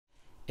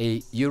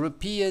A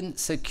European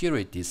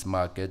securities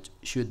market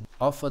should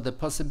offer the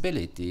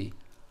possibility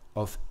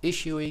of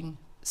issuing,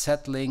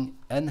 settling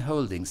and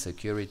holding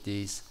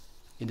securities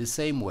in the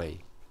same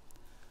way,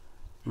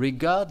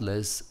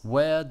 regardless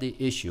where the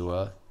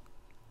issuer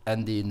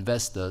and the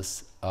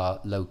investors are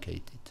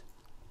located.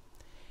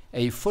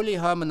 A fully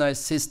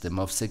harmonized system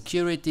of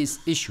securities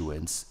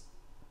issuance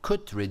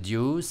could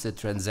reduce the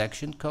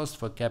transaction cost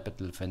for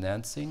capital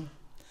financing.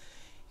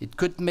 It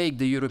could make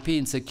the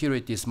European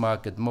securities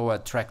market more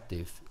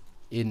attractive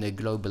in a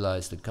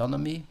globalized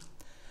economy,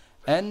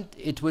 and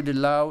it would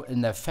allow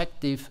an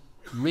effective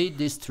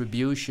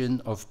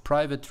redistribution of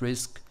private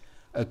risk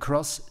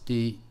across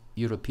the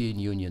European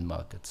Union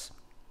markets.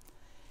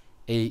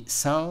 A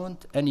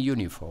sound and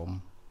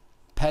uniform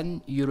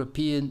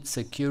pan-European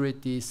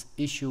securities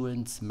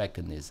issuance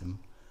mechanism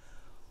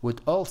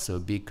would also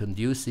be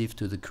conducive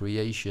to the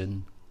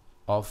creation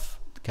of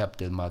the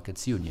Capital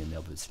Markets Union,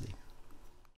 obviously.